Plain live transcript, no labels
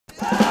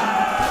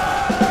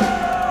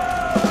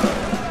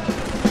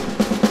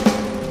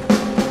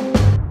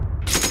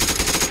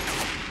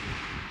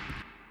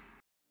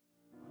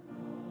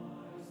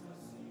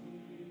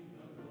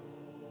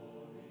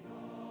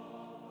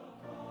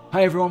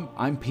Hi everyone,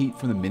 I'm Pete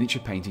from the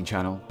miniature painting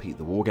channel Pete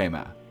the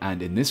Wargamer,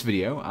 and in this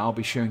video I'll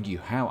be showing you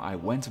how I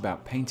went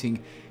about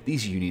painting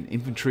these Union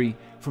infantry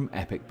from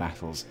Epic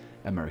Battles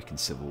American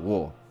Civil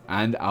War,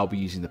 and I'll be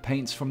using the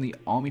paints from the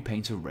Army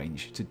Painter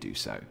range to do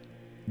so.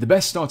 The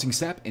best starting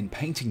step in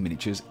painting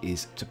miniatures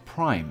is to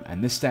prime,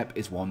 and this step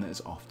is one that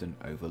is often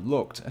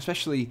overlooked,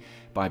 especially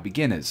by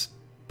beginners.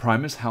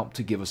 Primers help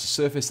to give us a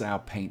surface that our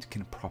paint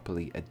can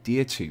properly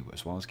adhere to,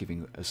 as well as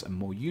giving us a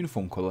more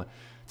uniform colour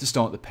to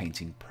start the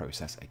painting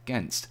process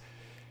against.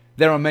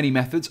 There are many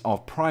methods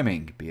of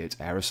priming, be it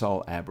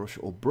aerosol, airbrush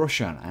or brush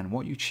on, and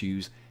what you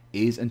choose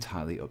is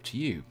entirely up to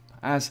you,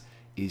 as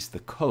is the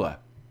colour.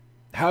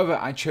 However,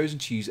 I've chosen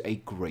to use a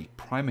grey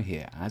primer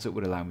here, as it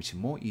would allow me to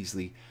more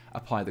easily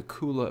apply the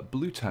cooler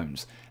blue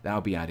tones that I'll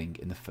be adding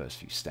in the first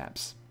few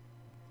steps.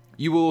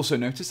 You will also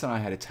notice that I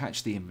had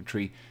attached the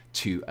infantry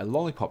to a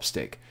lollipop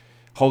stick.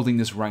 Holding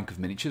this rank of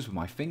miniatures with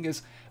my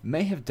fingers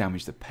may have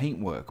damaged the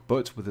paintwork,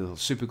 but with a little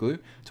super glue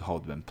to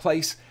hold them in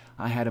place,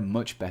 I had a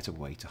much better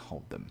way to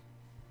hold them.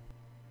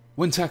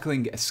 When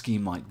tackling a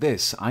scheme like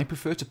this, I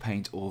prefer to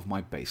paint all of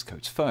my base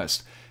coats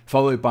first,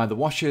 followed by the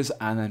washes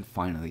and then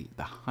finally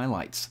the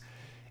highlights.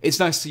 It's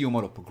nice to see your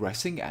model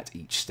progressing at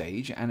each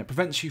stage, and it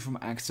prevents you from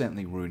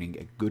accidentally ruining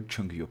a good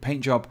chunk of your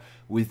paint job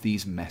with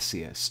these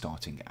messier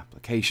starting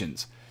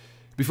applications.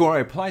 Before I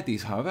applied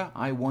these, however,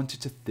 I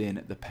wanted to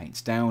thin the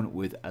paints down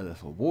with a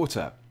little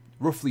water.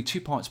 Roughly 2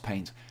 parts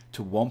paint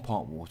to 1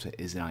 part water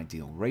is an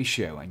ideal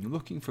ratio, and you're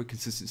looking for a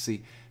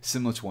consistency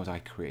similar to what I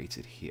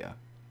created here.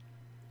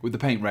 With the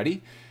paint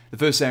ready, the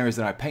first areas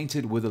that I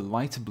painted were the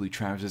lighter blue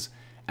trousers,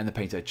 and the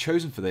paint I'd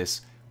chosen for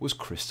this was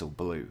crystal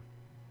blue.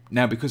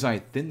 Now, because I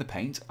had thinned the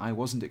paint, I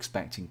wasn't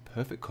expecting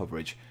perfect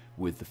coverage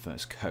with the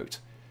first coat.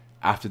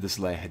 After this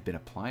layer had been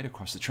applied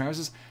across the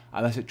trousers,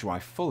 I let it dry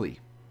fully.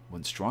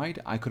 Once dried,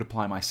 I could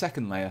apply my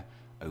second layer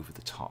over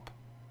the top.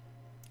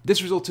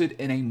 This resulted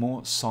in a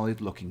more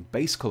solid looking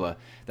base colour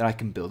that I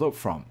can build up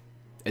from.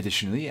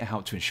 Additionally, it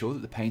helped to ensure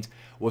that the paint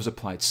was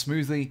applied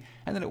smoothly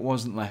and that it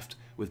wasn't left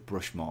with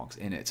brush marks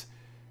in it.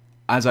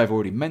 As I've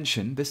already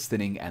mentioned, this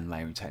thinning and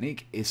layering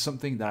technique is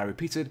something that I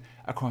repeated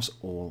across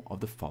all of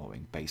the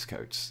following base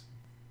coats.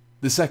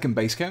 The second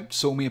base coat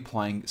saw me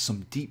applying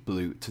some deep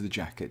blue to the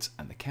jackets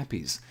and the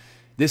kepis.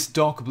 This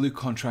darker blue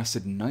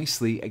contrasted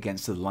nicely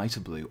against the lighter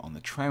blue on the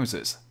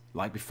trousers.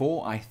 Like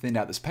before, I thinned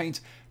out this paint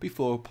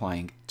before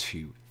applying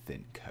 2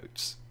 thin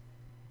coats.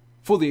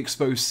 For the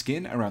exposed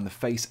skin around the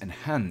face and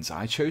hands,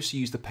 I chose to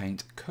use the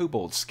paint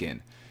Kobold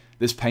Skin.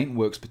 This paint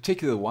works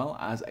particularly well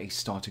as a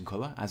starting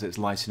colour, as it's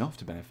light enough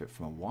to benefit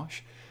from a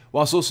wash,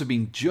 whilst also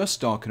being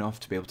just dark enough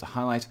to be able to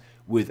highlight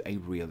with a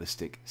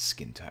realistic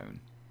skin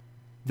tone.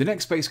 The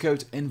next base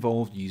coat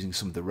involved using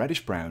some of the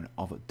reddish brown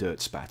of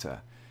Dirt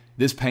Splatter.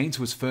 This paint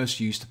was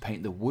first used to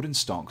paint the wooden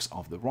stocks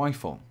of the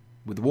rifle,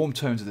 with the warm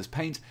tones of this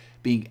paint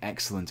being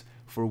excellent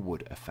for a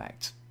wood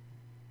effect.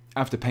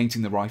 After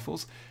painting the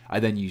rifles, I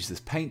then used this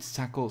paint to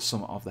tackle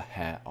some of the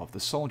hair of the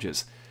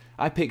soldiers.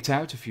 I picked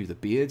out a few of the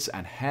beards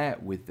and hair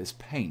with this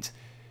paint,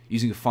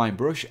 using a fine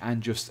brush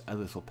and just a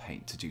little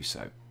paint to do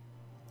so.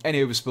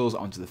 Any overspills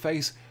onto the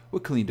face were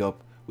cleaned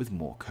up with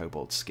more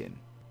Kobold Skin.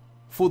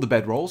 For the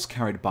bedrolls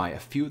carried by a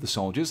few of the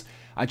soldiers,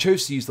 I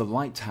chose to use the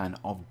light tan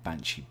of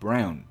Banshee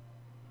Brown.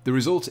 The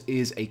result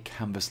is a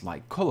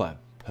canvas-like colour,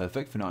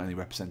 perfect for not only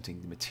representing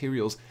the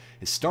material's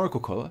historical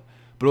colour,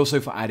 but also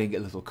for adding a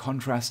little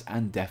contrast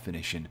and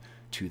definition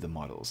to the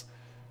models.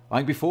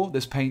 Like before,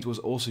 this paint was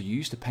also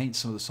used to paint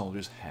some of the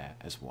soldiers' hair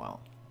as well.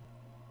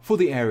 For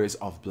the areas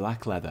of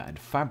black leather and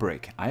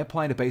fabric, I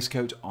applied a base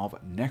coat of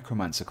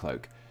Necromancer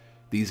Cloak.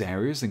 These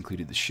areas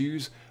included the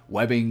shoes,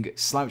 webbing,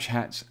 slouch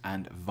hats,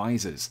 and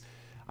visors.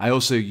 I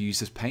also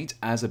used this paint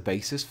as a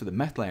basis for the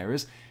metal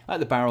areas like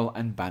the barrel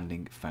and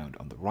banding found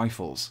on the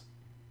rifles.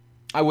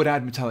 I would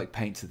add metallic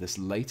paint to this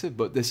later,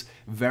 but this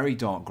very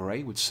dark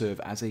grey would serve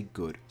as a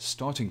good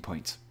starting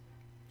point.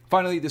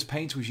 Finally, this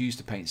paint was used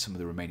to paint some of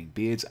the remaining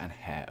beards and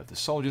hair of the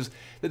soldiers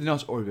that had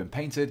not already been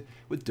painted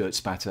with Dirt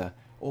Splatter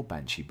or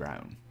Banshee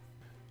Brown.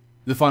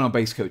 The final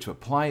base coat to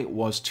apply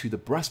was to the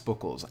breast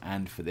buckles,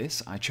 and for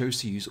this I chose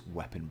to use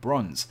Weapon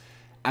Bronze.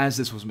 As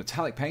this was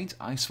metallic paint,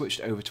 I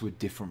switched over to a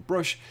different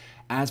brush,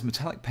 as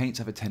metallic paints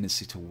have a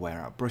tendency to wear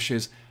out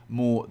brushes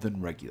more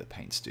than regular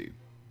paints do.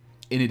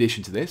 In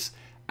addition to this,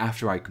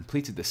 after I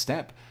completed this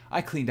step,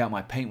 I cleaned out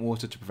my paint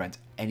water to prevent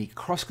any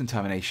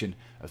cross-contamination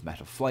of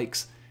metal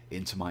flakes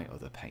into my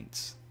other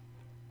paints.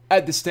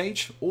 At this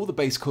stage, all the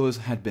base colours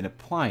had been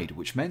applied,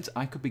 which meant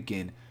I could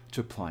begin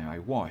to apply my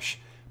wash.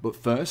 But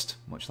first,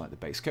 much like the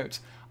base coat,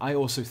 I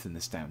also thinned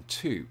this down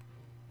too.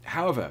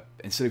 However,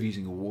 instead of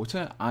using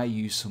water, I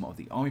used some of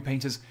the Army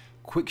Painter's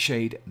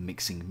Quickshade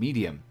Mixing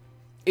Medium.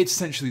 It's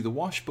essentially the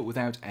wash, but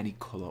without any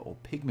colour or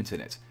pigment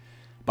in it.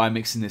 By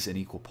mixing this in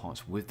equal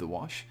parts with the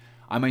wash,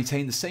 I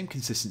maintain the same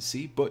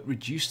consistency, but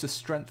reduce the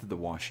strength of the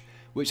wash,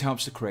 which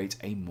helps to create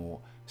a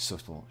more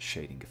subtle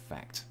shading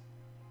effect.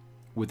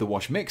 With the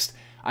wash mixed,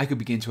 I could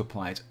begin to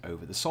apply it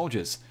over the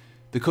soldiers.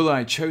 The colour I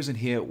had chosen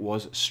here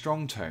was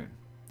Strong Tone.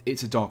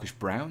 It's a darkish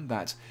brown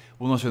that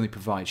will not only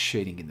provide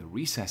shading in the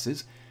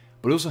recesses,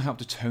 but also help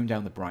to tone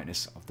down the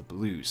brightness of the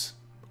blues.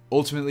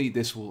 Ultimately,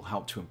 this will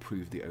help to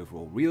improve the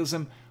overall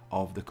realism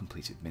of the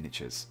completed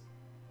miniatures.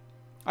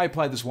 I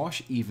applied this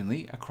wash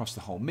evenly across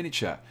the whole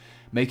miniature,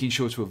 making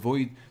sure to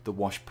avoid the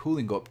wash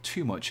pooling up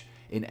too much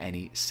in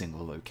any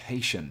single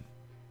location.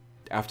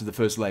 After the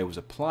first layer was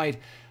applied,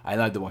 I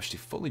allowed the wash to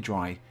fully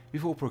dry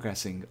before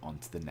progressing on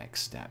to the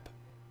next step.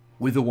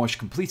 With the wash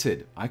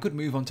completed, I could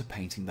move on to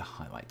painting the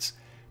highlights.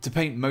 To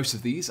paint most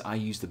of these, I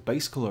used the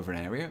base colour of an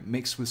area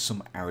mixed with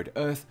some Arid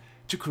Earth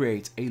to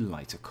create a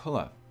lighter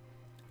colour.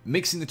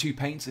 Mixing the two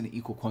paints in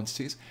equal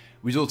quantities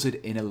resulted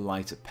in a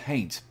lighter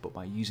paint, but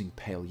by using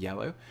pale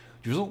yellow,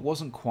 the result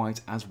wasn't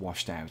quite as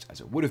washed out as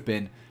it would have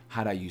been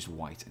had I used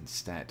white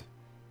instead.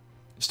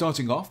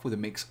 Starting off with a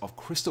mix of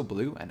crystal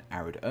blue and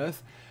Arid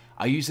Earth,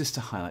 I use this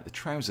to highlight the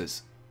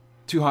trousers.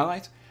 To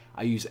highlight,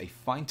 I use a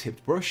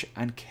fine-tipped brush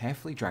and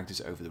carefully drag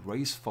this over the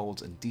raised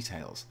folds and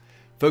details,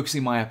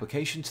 focusing my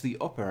application to the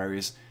upper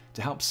areas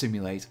to help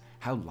simulate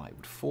how light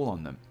would fall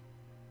on them.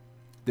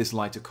 This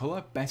lighter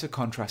colour better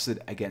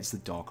contrasted against the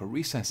darker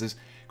recesses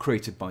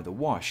created by the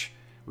wash,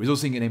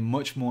 resulting in a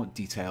much more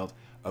detailed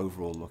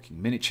overall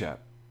looking miniature.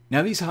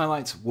 Now these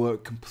highlights were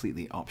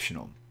completely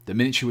optional. The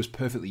miniature was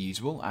perfectly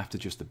usable after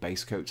just the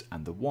base coat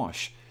and the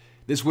wash.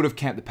 This would have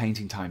kept the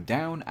painting time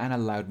down and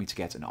allowed me to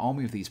get an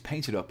army of these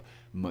painted up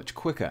much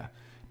quicker.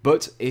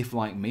 But if,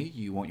 like me,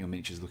 you want your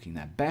miniatures looking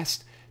their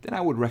best, then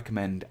I would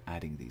recommend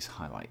adding these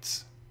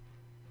highlights.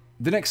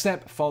 The next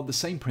step followed the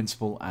same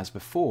principle as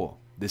before.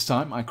 This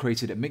time I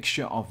created a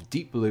mixture of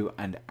deep blue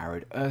and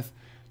Arid Earth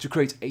to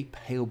create a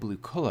pale blue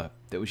colour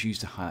that was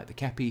used to highlight the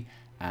kepi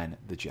and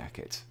the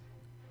jacket.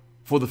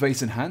 For the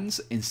face and hands,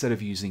 instead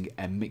of using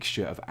a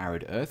mixture of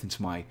Arid Earth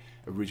into my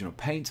original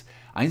paint,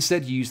 I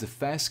instead used the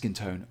fair skin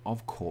tone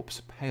of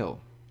Corpse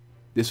Pale.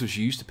 This was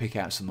used to pick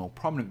out some more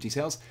prominent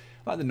details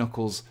like the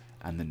knuckles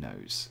and the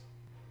nose.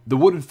 The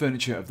wooden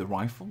furniture of the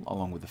rifle,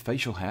 along with the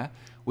facial hair,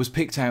 was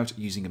picked out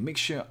using a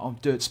mixture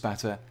of Dirt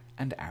Spatter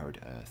and Arid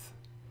Earth.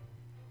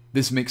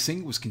 This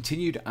mixing was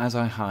continued as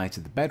I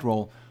highlighted the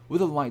bedroll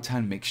with a light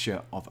tan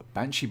mixture of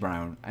Banshee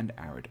Brown and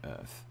Arid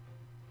Earth.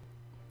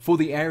 For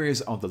the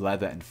areas of the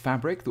leather and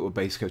fabric that were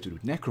base coated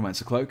with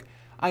Necromancer Cloak,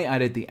 I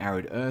added the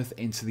Arid Earth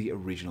into the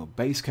original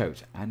base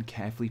coat and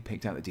carefully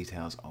picked out the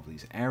details of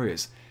these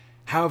areas.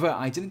 However,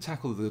 I didn't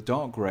tackle the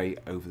dark grey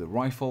over the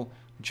rifle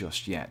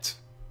just yet.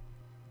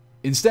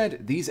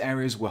 Instead, these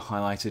areas were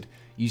highlighted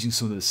using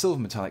some of the silver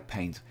metallic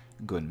paint,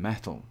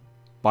 Gunmetal.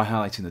 By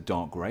highlighting the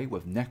dark grey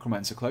with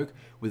Necromancer Cloak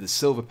with a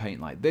silver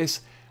paint like this,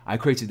 I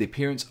created the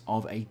appearance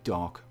of a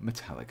dark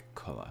metallic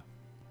colour.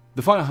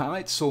 The final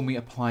highlight saw me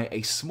apply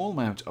a small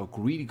amount of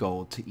greedy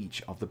gold to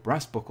each of the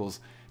brass buckles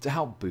to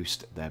help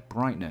boost their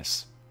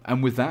brightness.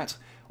 And with that,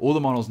 all the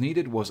models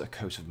needed was a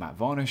coat of matte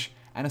varnish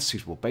and a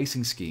suitable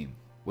basing scheme,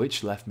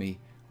 which left me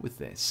with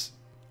this.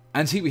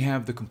 And here we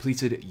have the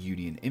completed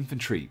Union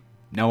Infantry.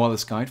 Now while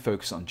this guide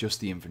focused on just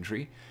the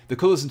infantry, the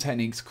colours and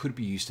techniques could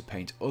be used to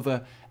paint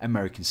other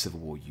American Civil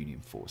War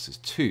Union forces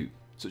too,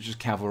 such as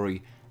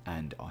cavalry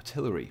and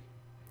artillery.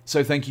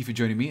 So thank you for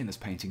joining me in this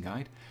painting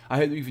guide. I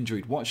hope that you've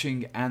enjoyed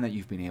watching and that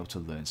you've been able to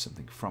learn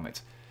something from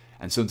it.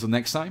 And so until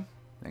next time,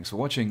 thanks for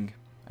watching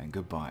and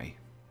goodbye.